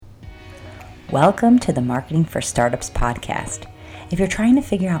Welcome to the Marketing for Startups podcast. If you're trying to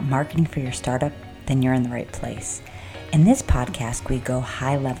figure out marketing for your startup, then you're in the right place. In this podcast, we go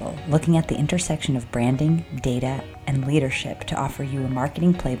high level, looking at the intersection of branding, data, and leadership to offer you a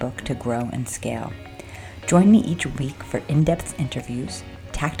marketing playbook to grow and scale. Join me each week for in-depth interviews,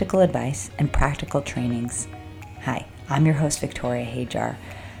 tactical advice, and practical trainings. Hi, I'm your host, Victoria Hajar,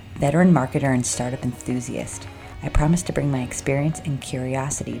 veteran marketer and startup enthusiast. I promise to bring my experience and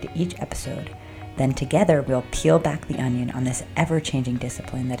curiosity to each episode. Then together, we'll peel back the onion on this ever-changing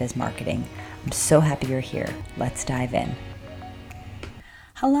discipline that is marketing. I'm so happy you're here. Let's dive in.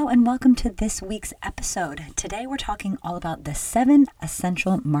 Hello and welcome to this week's episode. Today we're talking all about the 7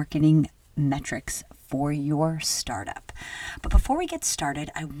 essential marketing metrics for your startup. But before we get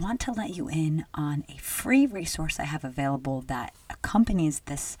started, I want to let you in on a free resource I have available that accompanies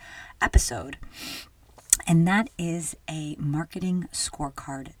this episode. And that is a marketing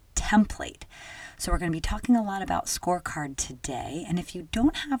scorecard template. So we're going to be talking a lot about scorecard today. And if you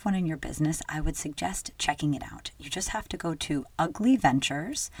don't have one in your business, I would suggest checking it out. You just have to go to Ugly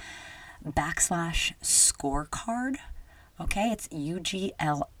Ventures /scorecard. Okay, it's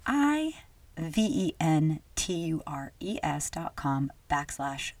UGLIVENTURES.com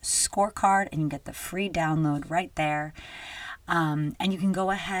 /scorecard, and you get the free download right there. And you can go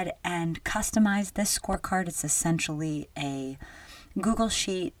ahead and customize this scorecard. It's essentially a Google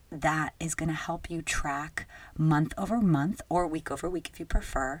Sheet that is going to help you track month over month or week over week, if you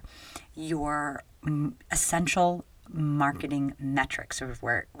prefer, your essential marketing metrics, which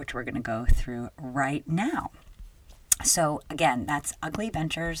we're going to go through right now. So again, that's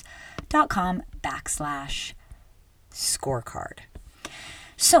uglyventures.com /scorecard.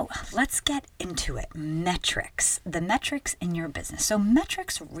 So let's get into it. Metrics, the metrics in your business. So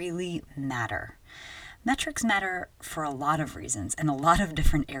metrics really matter. Metrics matter for a lot of reasons in a lot of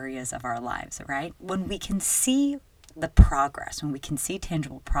different areas of our lives, right? When we can see the progress, when we can see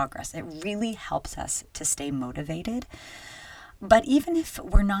tangible progress, it really helps us to stay motivated. But even if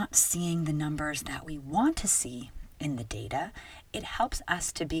we're not seeing the numbers that we want to see in the data, it helps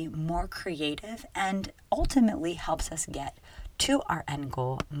us to be more creative and ultimately helps us get to our end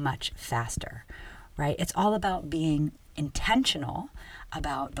goal much faster, right? It's all about being intentional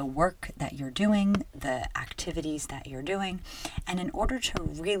about the work that you're doing, the activities that you're doing. And in order to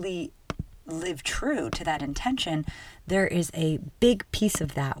really live true to that intention, there is a big piece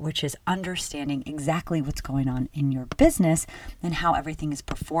of that, which is understanding exactly what's going on in your business and how everything is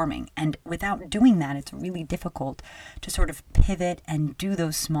performing. And without doing that, it's really difficult to sort of pivot and do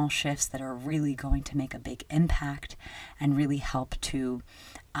those small shifts that are really going to make a big impact and really help to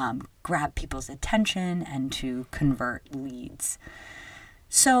grab people's attention and to convert leads.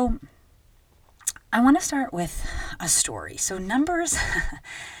 So I want to start with a story. So numbers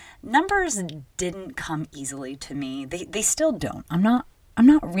didn't come easily to me. They still don't. I'm not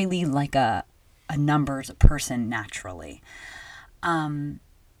really like a numbers person naturally.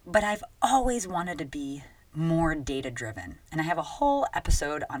 But I've always wanted to be more data driven. And I have a whole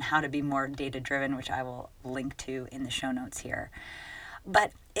episode on how to be more data driven, which I will link to in the show notes here.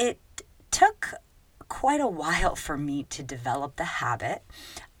 But it took quite a while for me to develop the habit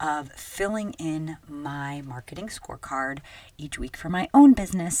of filling in my marketing scorecard each week for my own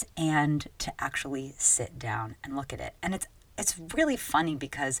business and to actually sit down and look at it. And it's really funny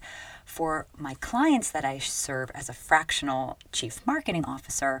because for my clients that I serve as a fractional chief marketing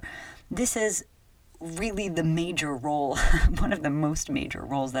officer, this is really the major role, one of the most major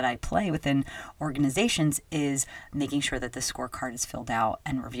roles that I play within organizations is making sure that the scorecard is filled out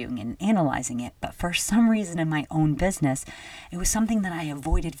and reviewing and analyzing it. But for some reason in my own business, it was something that I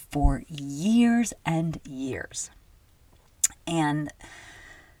avoided for years and years. And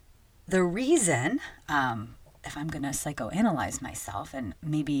the reason, if I'm going to psychoanalyze myself, and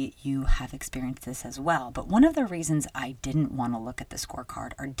maybe you have experienced this as well, but one of the reasons I didn't want to look at the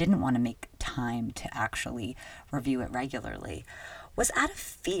scorecard or didn't want to make time to actually review it regularly was out of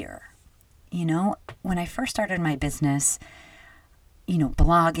fear. You know, when I first started my business,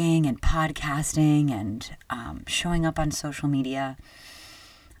 blogging and podcasting and showing up on social media,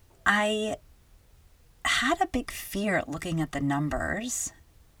 I had a big fear looking at the numbers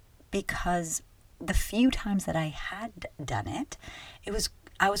because the few times that I had done it,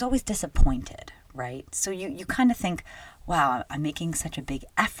 I was always disappointed, right? So you kind of think, wow, I'm making such a big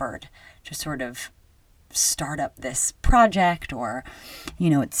effort to sort of start up this project, or,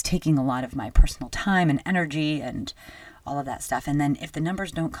 it's taking a lot of my personal time and energy and all of that stuff. And then if the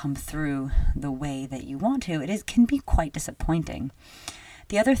numbers don't come through the way that you want to, it can be quite disappointing.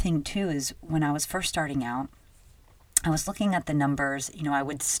 The other thing too is when I was first starting out, I was looking at the numbers. I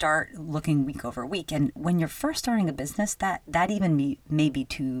would start looking week over week. And when you're first starting a business, that even may be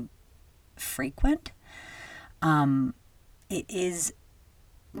too frequent. It is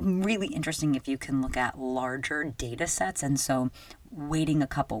really interesting if you can look at larger data sets. And so waiting a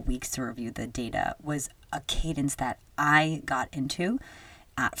couple weeks to review the data was a cadence that I got into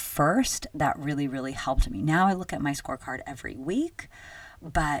at first that really, really helped me. Now I look at my scorecard every week,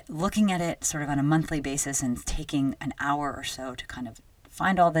 but looking at it sort of on a monthly basis and taking an hour or so to kind of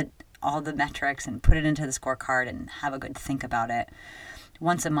find all the metrics and put it into the scorecard and have a good think about it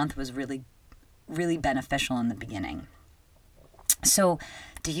once a month was really, really beneficial in the beginning. So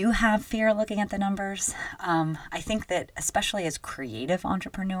do you have fear looking at the numbers? I think that especially as creative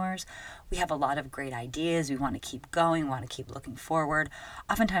entrepreneurs, we have a lot of great ideas. We want to keep going, want to keep looking forward.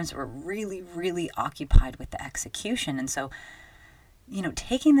 Oftentimes we're really, really occupied with the execution. And so,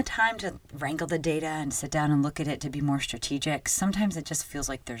 taking the time to wrangle the data and sit down and look at it to be more strategic, sometimes it just feels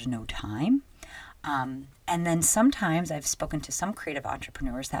like there's no time. And then sometimes I've spoken to some creative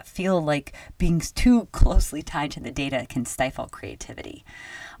entrepreneurs that feel like being too closely tied to the data can stifle creativity.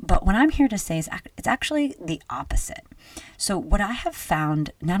 But what I'm here to say is it's actually the opposite. So what I have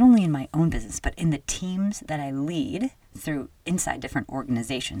found, not only in my own business, but in the teams that I lead through inside different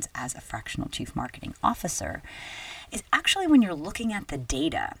organizations as a fractional chief marketing officer, is actually when you're looking at the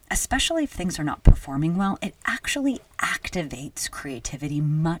data, especially if things are not performing well, it actually activates creativity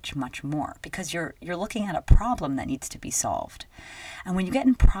much, much more because you're looking at a problem that needs to be solved. And when you get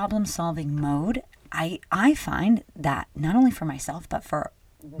in problem solving mode, I find that not only for myself, but for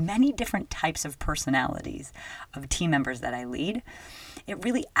many different types of personalities of team members that I lead, it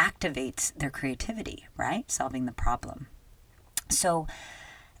really activates their creativity, right? Solving the problem. So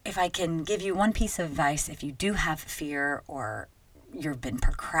if I can give you one piece of advice, if you do have fear or you've been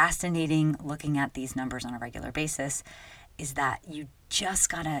procrastinating looking at these numbers on a regular basis, is that you just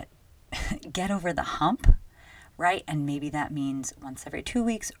gotta get over the hump, right? And maybe that means once every 2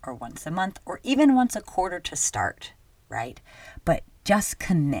 weeks or once a month or even once a quarter to start, right? But just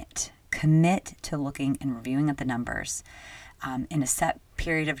commit to looking and reviewing at the numbers in a set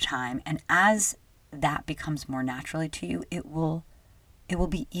period of time. And as that becomes more naturally to you, it will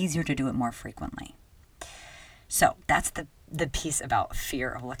be easier to do it more frequently. So that's the piece about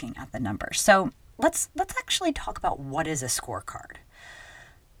fear of looking at the numbers. So let's actually talk about what is a scorecard.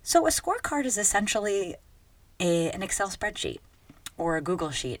 So a scorecard is essentially an Excel spreadsheet or a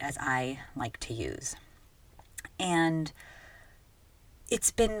Google sheet, as I like to use. And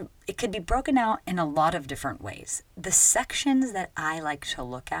it could be broken out in a lot of different ways. The sections that I like to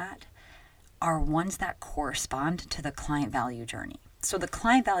look at are ones that correspond to the client value journey. So the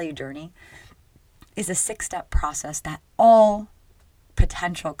client value journey is a 6-step process that all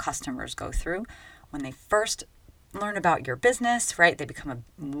potential customers go through when they first learn about your business, right? They become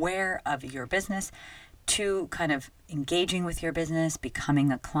aware of your business, to kind of engaging with your business,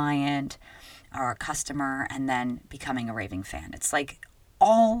 becoming a client or a customer, and then becoming a raving fan. It's like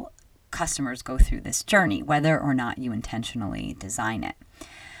all customers go through this journey, whether or not you intentionally design it.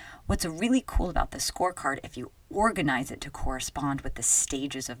 What's really cool about the scorecard, if you organize it to correspond with the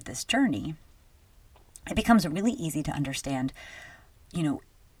stages of this journey, it becomes really easy to understand,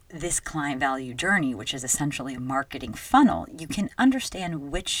 this client value journey, which is essentially a marketing funnel. You can understand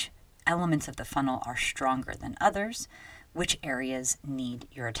which elements of the funnel are stronger than others, which areas need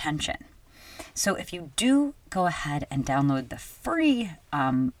your attention. So if you do go ahead and download the free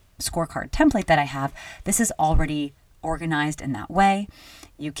scorecard template that I have, this is already organized in that way.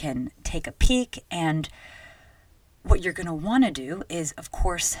 You can take a peek, and what you're going to want to do is, of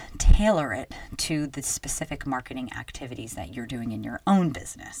course, tailor it to the specific marketing activities that you're doing in your own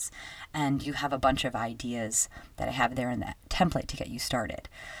business. And you have a bunch of ideas that I have there in that template to get you started.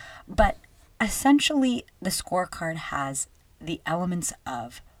 But essentially, the scorecard has the elements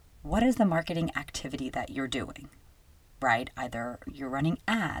of what is the marketing activity that you're doing, right? Either you're running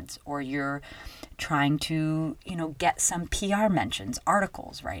ads or you're trying to, get some PR mentions,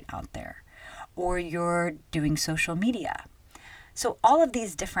 articles right out there, or you're doing social media. So all of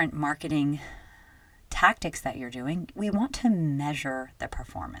these different marketing tactics that you're doing, we want to measure the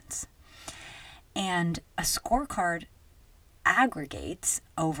performance. And a scorecard aggregates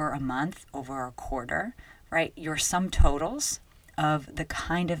over a month, over a quarter, right? Your sum totals of the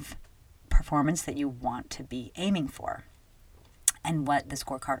kind of performance that you want to be aiming for. And what the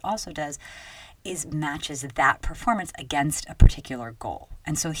scorecard also does is matches that performance against a particular goal.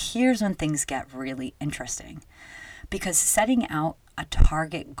 And so here's when things get really interesting, because setting out a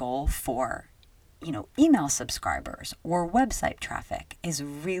target goal for email subscribers or website traffic is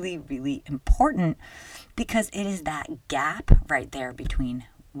really, really important because it is that gap right there between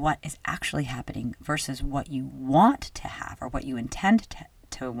what is actually happening versus what you want to have or what you intend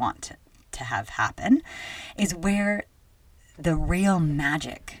to want to have happen is where the real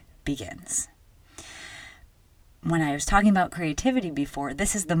magic begins. When I was talking about creativity before,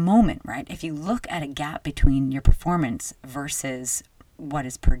 this is the moment, right? If you look at a gap between your performance versus what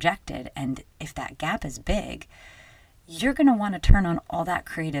is projected, and if that gap is big, you're going to want to turn on all that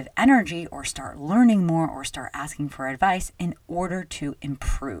creative energy or start learning more or start asking for advice in order to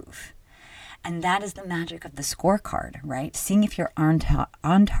improve. And that is the magic of the scorecard, right? Seeing if you're on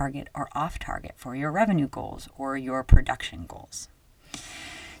target or off target for your revenue goals or your production goals.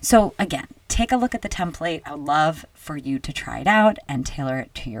 So again, take a look at the template. I would love for you to try it out and tailor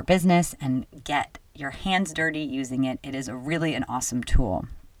it to your business and get your hands dirty using it. It is really an awesome tool.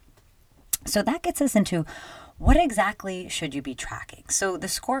 So that gets us into what exactly should you be tracking? So the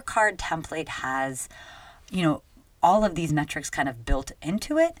scorecard template has, all of these metrics kind of built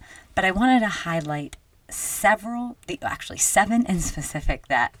into it, but I wanted to highlight seven in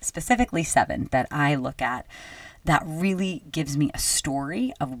specifically seven that I look at that really gives me a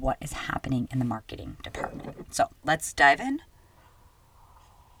story of what is happening in the marketing department. So let's dive in.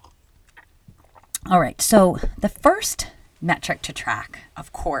 All right, so the first metric to track,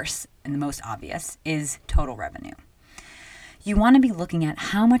 of course, and the most obvious, is total revenue. You want to be looking at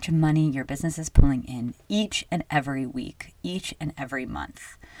how much money your business is pulling in each and every week, each and every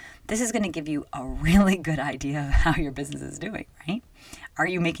month. This is going to give you a really good idea of how your business is doing, right? Are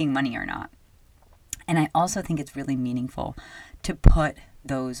you making money or not? And I also think it's really meaningful to put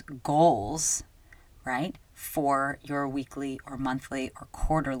those goals, right, for your weekly or monthly or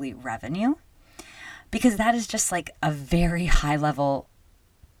quarterly revenue, because that is just like a very high level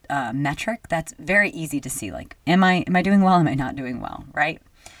metric that's very easy to see. Like, am I doing well? Am I not doing well? Right?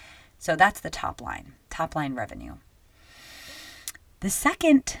 So that's the top line revenue. The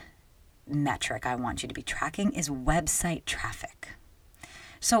second metric I want you to be tracking is website traffic.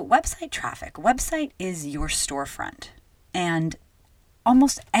 So website is your storefront, and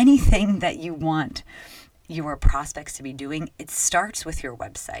almost anything that you want your prospects to be doing, it starts with your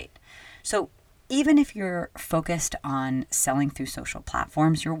website. So even if you're focused on selling through social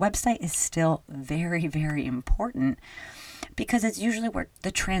platforms, your website is still very, very important because it's usually where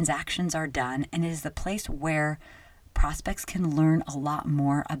the transactions are done, and it is the place where prospects can learn a lot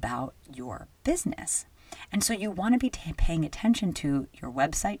more about your business. And so you want to be paying attention to your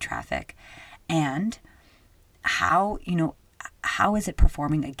website traffic and how is it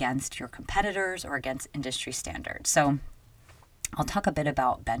performing against your competitors or against industry standards. So I'll talk a bit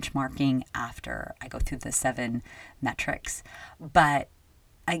about benchmarking after I go through the 7 metrics. But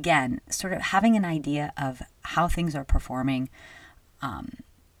again, sort of having an idea of how things are performing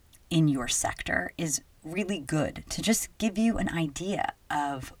in your sector is really good to just give you an idea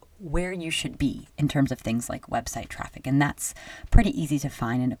of where you should be in terms of things like website traffic. And that's pretty easy to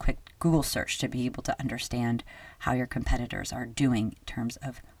find in a quick Google search to be able to understand how your competitors are doing in terms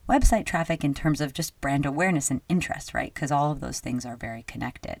of website traffic, in terms of just brand awareness and interest, right? Because all of those things are very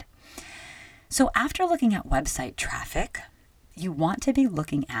connected. So after looking at website traffic, you want to be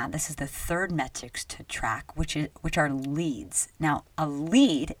looking at, this is the third metrics to track, which are leads. Now, a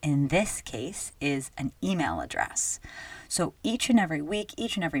lead in this case is an email address. So each and every week,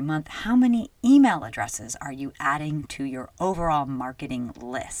 each and every month, how many email addresses are you adding to your overall marketing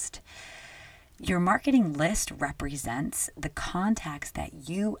list? Your marketing list represents the contacts that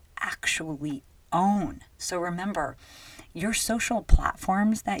you actually own. So remember, your social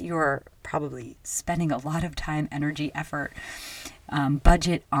platforms that you're probably spending a lot of time, energy, effort,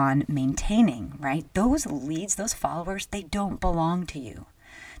 budget on maintaining, right? Those leads, those followers, they don't belong to you.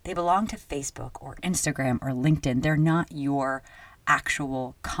 They belong to Facebook or Instagram or LinkedIn. They're not your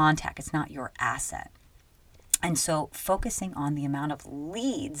actual contact. It's not your asset. And so focusing on the amount of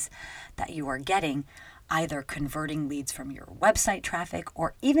leads that you are getting, either converting leads from your website traffic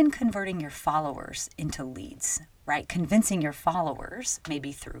or even converting your followers into leads, right? Convincing your followers,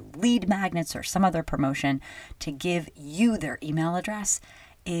 maybe through lead magnets or some other promotion, to give you their email address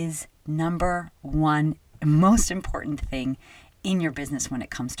is number one most important thing in your business when it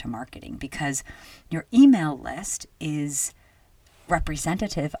comes to marketing, because your email list is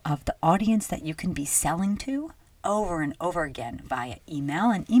representative of the audience that you can be selling to over and over again via email.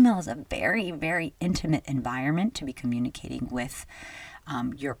 And email is a very, very intimate environment to be communicating with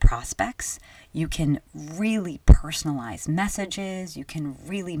your prospects. You can really personalize messages. You can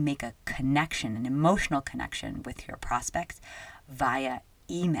really make a connection, an emotional connection with your prospects via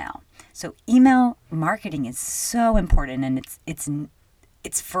email. So email marketing is so important, and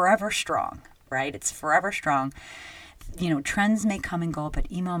it's forever strong, right? It's forever strong. Trends may come and go,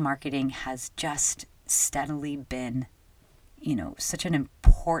 but email marketing has just steadily been, such an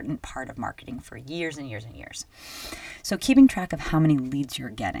important part of marketing for years and years and years. So keeping track of how many leads you're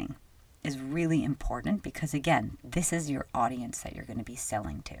getting is really important because, again, this is your audience that you're going to be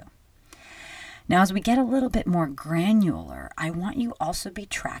selling to. Now, as we get a little bit more granular, I want you also be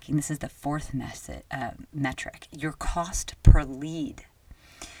tracking, this is the fourth metric, your cost per lead.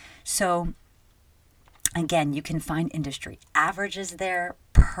 So, again, you can find industry averages there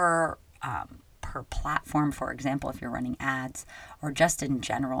per platform, for example, if you're running ads or just in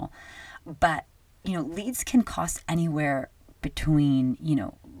general. But, leads can cost anywhere between,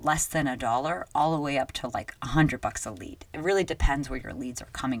 less than $1 all the way up to like $100 a lead. It really depends where your leads are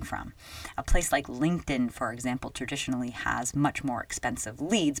coming from. A place like LinkedIn, for example, traditionally has much more expensive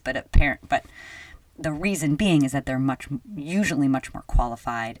leads, but the reason being is that they're usually much more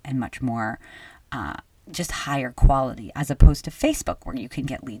qualified and much more just higher quality, as opposed to Facebook, where you can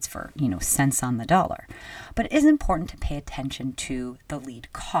get leads for, cents on the dollar. But it is important to pay attention to the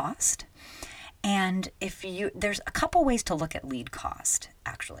lead cost. And there's a couple ways to look at lead cost,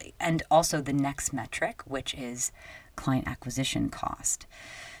 actually, and also the next metric, which is client acquisition cost.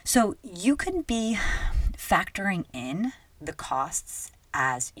 So you can be factoring in the costs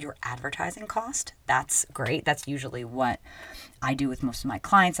as your advertising cost. That's great. That's usually what I do with most of my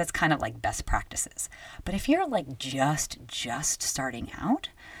clients. That's kind of like best practices. But if you're like just starting out,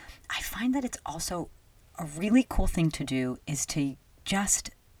 I find that it's also a really cool thing to do is to just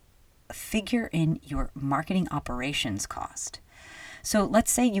figure in your marketing operations cost. So let's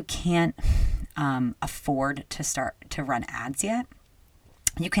say you can't afford to start to run ads yet.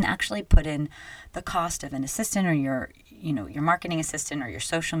 You can actually put in the cost of an assistant or your marketing assistant or your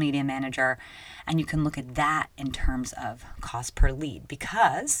social media manager, and you can look at that in terms of cost per lead,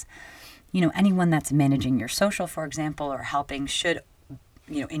 because anyone that's managing your social, for example, or helping should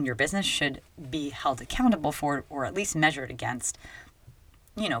in your business should be held accountable for, or at least measured against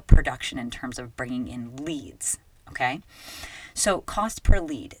production in terms of bringing in leads. Okay. So cost per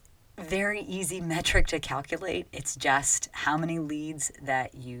lead, very easy metric to calculate. It's just how many leads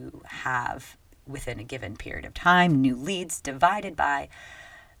that you have within a given period of time, new leads divided by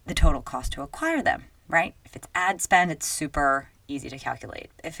the total cost to acquire them, right? If it's ad spend, it's super easy to calculate.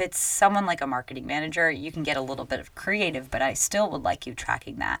 If it's someone like a marketing manager, you can get a little bit of creative, but I still would like you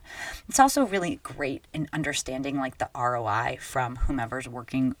tracking that. It's also really great in understanding like the ROI from whomever's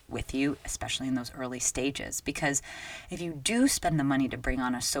working with you, especially in those early stages, because if you do spend the money to bring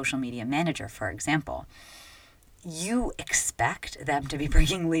on a social media manager, for example, you expect them to be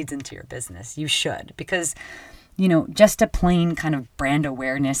bringing leads into your business. You should, because just a plain kind of brand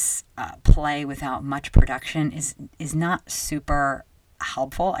awareness play without much production is not super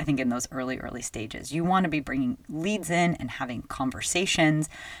helpful, I think, in those early stages. You want to be bringing leads in and having conversations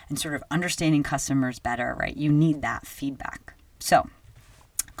and sort of understanding customers better, right? You need that feedback. So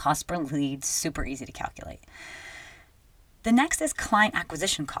cost per lead, super easy to calculate. The next is client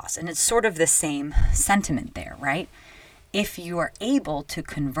acquisition costs, and it's sort of the same sentiment there, right? If you are able to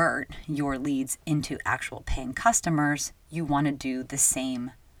convert your leads into actual paying customers, you want to do the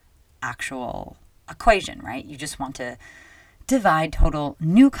same actual equation, right? You just want to divide total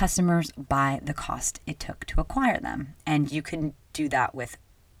new customers by the cost it took to acquire them. And you can do that with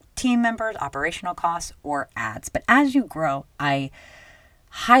team members, operational costs, or ads. But as you grow, I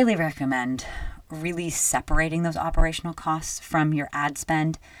highly recommend really separating those operational costs from your ad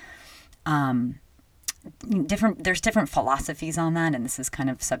spend. There's different philosophies on that, and this is kind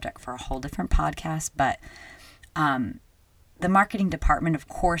of subject for a whole different podcast, but the marketing department, of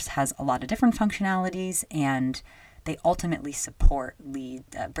course, has a lot of different functionalities, and they ultimately support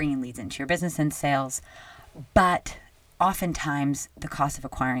bringing leads into your business and sales, but oftentimes the cost of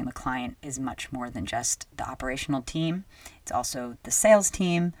acquiring the client is much more than just the operational team. It's also the sales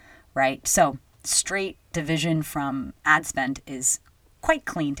team, right? So straight division from ad spend is quite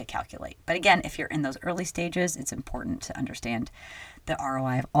clean to calculate. But again, if you're in those early stages, it's important to understand the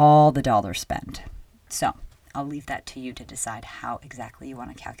ROI of all the dollars spent. So I'll leave that to you to decide how exactly you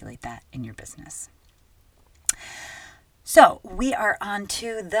want to calculate that in your business. So we are on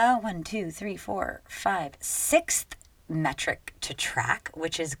to the 6th metric to track,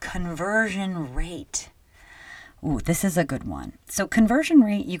 which is conversion rate. Ooh, this is a good one. So conversion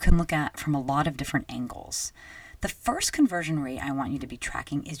rate you can look at from a lot of different angles. The first conversion rate I want you to be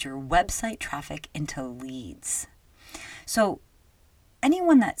tracking is your website traffic into leads. So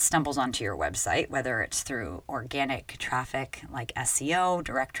anyone that stumbles onto your website, whether it's through organic traffic like SEO,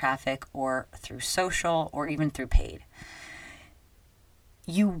 direct traffic, or through social, or even through paid,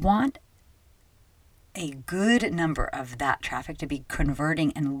 you want a good number of that traffic to be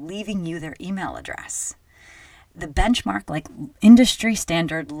converting and leaving you their email address. The benchmark, like industry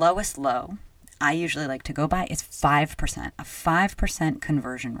standard lowest low, I usually like to go by is 5%, a 5%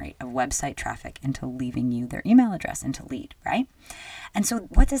 conversion rate of website traffic into leaving you their email address, into lead, right? And so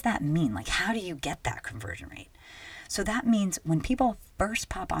what does that mean? Like, how do you get that conversion rate? So that means when people first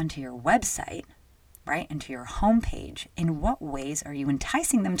pop onto your website, right, into your homepage, in what ways are you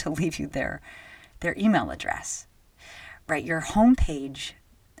enticing them to leave you their email address, right? Your homepage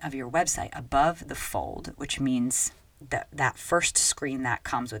of your website above the fold, which means that first screen that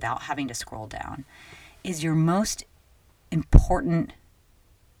comes without having to scroll down, is your most important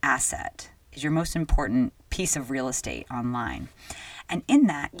asset, is your most important piece of real estate online. And in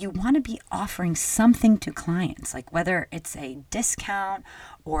that, you want to be offering something to clients, like whether it's a discount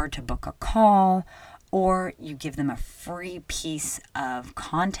or to book a call, or you give them a free piece of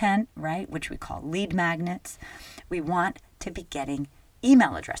content, right, which we call lead magnets. We want to be getting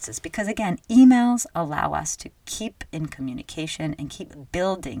email addresses because, again, emails allow us to keep in communication and keep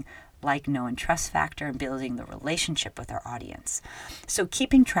building like, know, and trust factor and building the relationship with our audience. So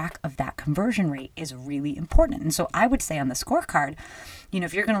keeping track of that conversion rate is really important. And so I would say on the scorecard,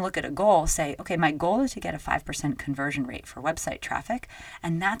 if you're going to look at a goal, say, okay, my goal is to get a 5% conversion rate for website traffic.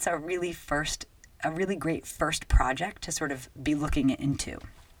 And that's a really great first project to sort of be looking into,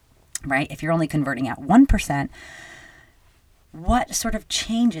 right? If you're only converting at 1%, what sort of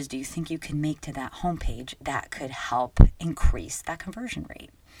changes do you think you can make to that homepage that could help increase that conversion rate?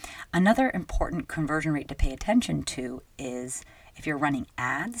 Another important conversion rate to pay attention to is if you're running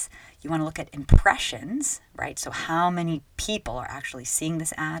ads, you want to look at impressions, right? So how many people are actually seeing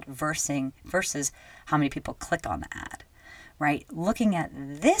this ad versus how many people click on the ad, right? Looking at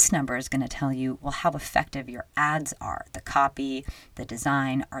this number is going to tell you, well, how effective your ads are. The copy, the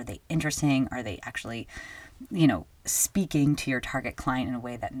design, are they interesting? Are they actually, speaking to your target client in a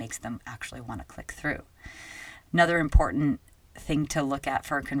way that makes them actually want to click through? Another important thing to look at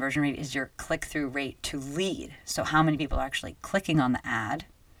for a conversion rate is your click-through rate to lead. So how many people are actually clicking on the ad?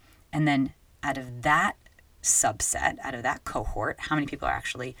 And then out of that subset, out of that cohort, how many people are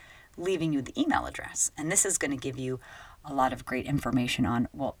actually leaving you the email address? And this is going to give you a lot of great information on,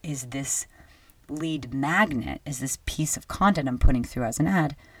 well, is this lead magnet, is this piece of content I'm putting through as an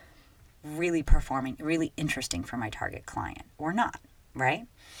ad really performing, really interesting for my target client or not, right?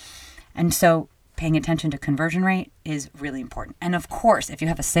 And so paying attention to conversion rate is really important. And of course, if you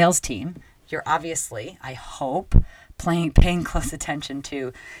have a sales team, you're obviously, I hope, paying close attention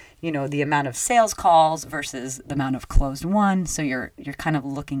to, the amount of sales calls versus the amount of closed won. So you're kind of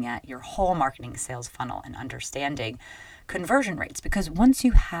looking at your whole marketing sales funnel and understanding conversion rates, because once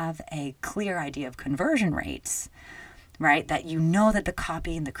you have a clear idea of conversion rates, right, that that the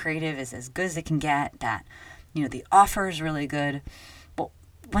copy and the creative is as good as it can get, that the offer is really good. Well,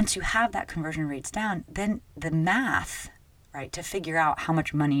 once you have that conversion rates down, then the math, right, to figure out how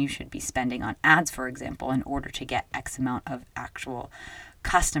much money you should be spending on ads, for example, in order to get X amount of actual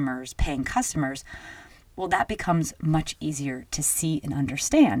customers, paying customers, well, that becomes much easier to see and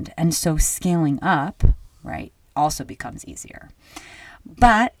understand. And so scaling up, right, also becomes easier.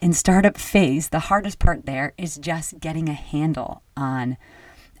 But in startup phase, the hardest part there is just getting a handle on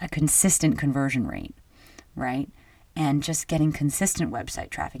a consistent conversion rate, right? And just getting consistent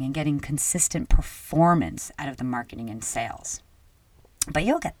website traffic and getting consistent performance out of the marketing and sales. But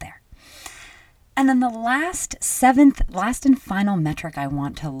you'll get there. And then the last and final metric I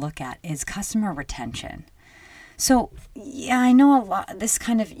want to look at is customer retention. So yeah, I know a lot, this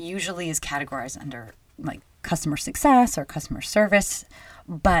kind of usually is categorized under like customer success or customer service.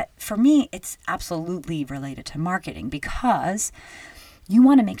 But for me, it's absolutely related to marketing, because you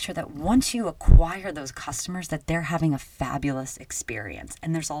want to make sure that once you acquire those customers, that they're having a fabulous experience.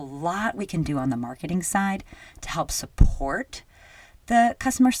 And there's a lot we can do on the marketing side to help support the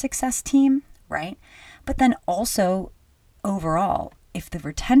customer success team, right? But then also overall, if the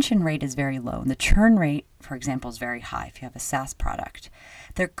retention rate is very low and the churn rate, for example, is very high, if you have a SaaS product,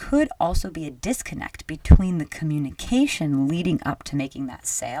 there could also be a disconnect between the communication leading up to making that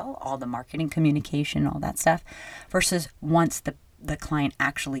sale, all the marketing communication, all that stuff, versus once the client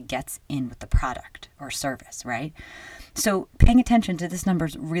actually gets in with the product or service, right? So paying attention to this number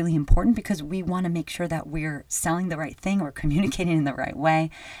is really important, because we want to make sure that we're selling the right thing, we're communicating in the right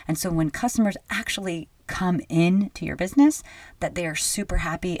way. And so when customers actually come in to your business, that they are super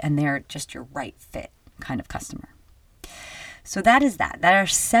happy and they're just your right fit kind of customer. So that is that. That are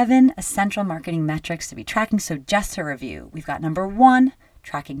 7 essential marketing metrics to be tracking. So just to review, we've got number 1,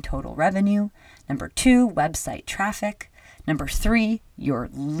 tracking total revenue. Number 2, website traffic. Number 3, your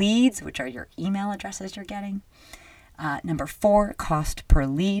leads, which are your email addresses you're getting. Number 4, cost per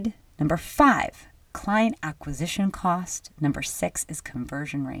lead. Number 5, client acquisition cost. Number 6 is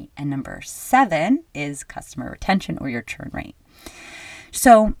conversion rate. And number 7 is customer retention or your churn rate.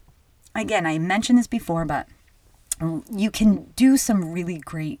 So again, I mentioned this before, but you can do some really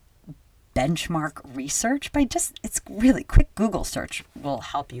great benchmark research by it's really quick Google search will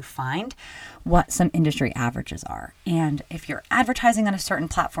help you find what some industry averages are. And if you're advertising on a certain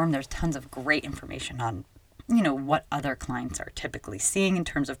platform, there's tons of great information on, what other clients are typically seeing in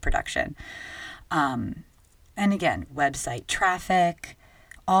terms of production. And again, website traffic,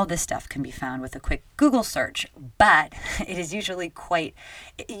 all this stuff can be found with a quick Google search, but it usually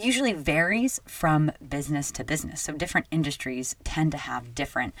varies from business to business. So different industries tend to have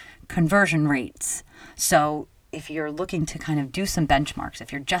different conversion rates. So if you're looking to kind of do some benchmarks,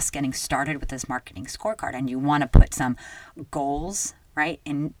 if you're just getting started with this marketing scorecard and you want to put some goals, right,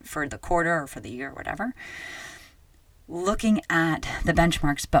 in for the quarter or for the year or whatever, looking at the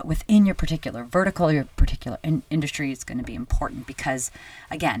benchmarks, but within your particular vertical, your particular industry is going to be important because,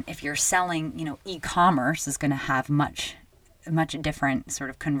 again, if you're selling, e-commerce is going to have much different sort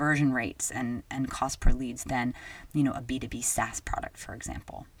of conversion rates and cost per leads than, a B2B SaaS product, for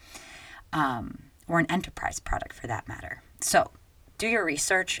example, or an enterprise product for that matter. So do your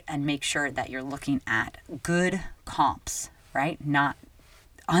research and make sure that you're looking at good comps, right? Not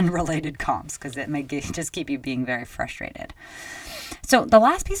unrelated comps, because it may just keep you being very frustrated. So the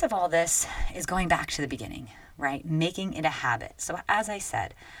last piece of all this is going back to the beginning, right? Making it a habit. So as I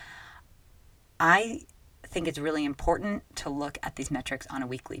said, I think it's really important to look at these metrics on a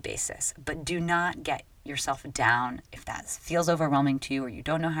weekly basis, but do not get yourself down if that feels overwhelming to you or you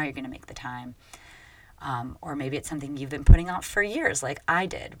don't know how you're going to make the time. Or maybe it's something you've been putting off for years like I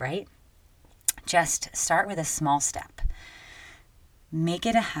did, right? Just start with a small step. Make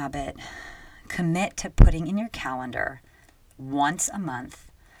it a habit. Commit to putting in your calendar once a month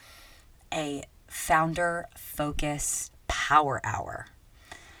a founder-focused power hour.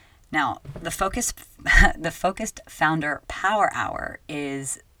 Now, the focused founder power hour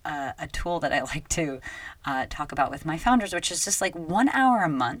is a tool that I like to talk about with my founders, which is just like 1 hour a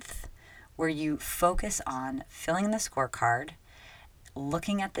month where you focus on filling the scorecard,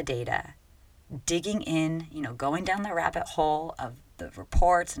 looking at the data, digging in, going down the rabbit hole of the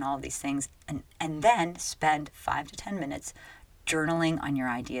reports and all of these things, and then spend 5 to 10 minutes journaling on your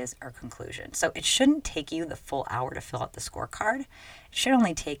ideas or conclusions. So it shouldn't take you the full hour to fill out the scorecard. It should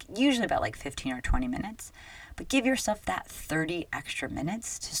only take usually about like 15 or 20 minutes, but give yourself that 30 extra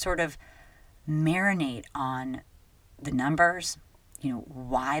minutes to sort of marinate on the numbers,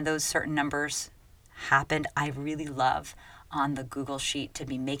 why those certain numbers happened. I really love on the Google Sheet to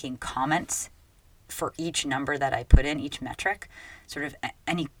be making comments for each number that I put in, each metric, sort of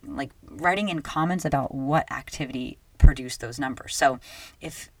writing in comments about what activity produced those numbers. So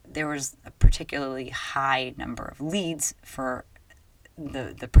if there was a particularly high number of leads for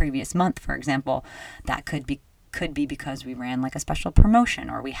the previous month, for example, that could be because we ran like a special promotion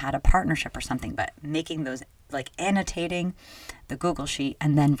or we had a partnership or something, but making those, like annotating the Google Sheet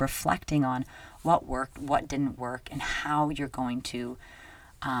and then reflecting on what worked, what didn't work, and how you're going to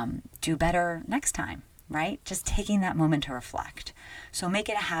do better next time, right? Just taking that moment to reflect. So make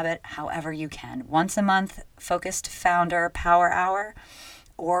it a habit however you can. Once a month, focused founder power hour,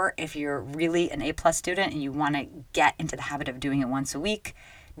 or if you're really an A+ student and you want to get into the habit of doing it once a week,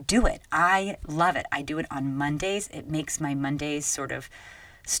 do it. I love it. I do it on Mondays. It makes my Mondays sort of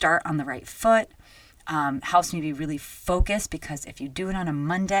start on the right foot. Helps me be really focused, because if you do it on a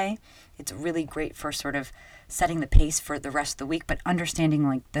Monday, it's really great for sort of setting the pace for the rest of the week, but understanding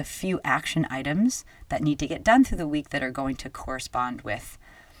like the few action items that need to get done through the week that are going to correspond with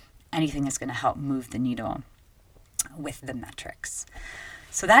anything that's going to help move the needle with the metrics.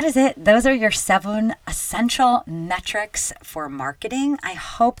 So that is it. Those are your 7 essential metrics for marketing. I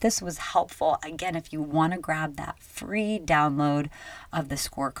hope this was helpful. Again, if you want to grab that free download of the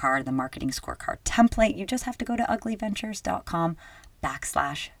scorecard, the marketing scorecard template, you just have to go to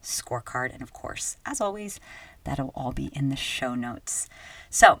uglyventures.com/scorecard. And of course, as always, that'll all be in the show notes.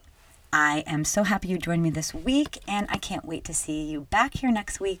 So I am so happy you joined me this week, and I can't wait to see you back here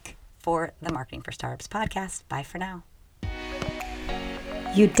next week for the Marketing for Startups podcast. Bye for now.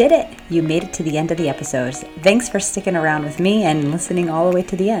 You did it! You made it to the end of the episodes. Thanks for sticking around with me and listening all the way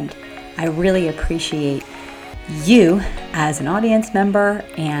to the end. I really appreciate you as an audience member,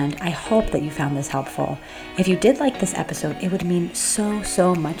 and I hope that you found this helpful. If you did like this episode, it would mean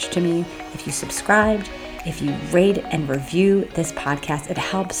so much to me if you subscribed, if you rate and review this podcast. It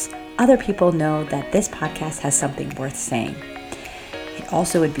helps other people know that this podcast has something worth saying. It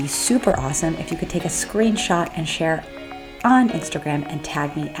also would be super awesome if you could take a screenshot and share on Instagram and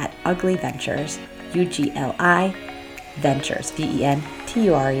tag me at Ugly Ventures, UGLI Ventures,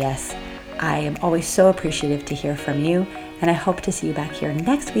 VENTURES. I am always so appreciative to hear from you, and I hope to see you back here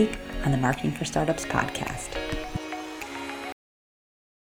next week on the Marketing for Startups podcast.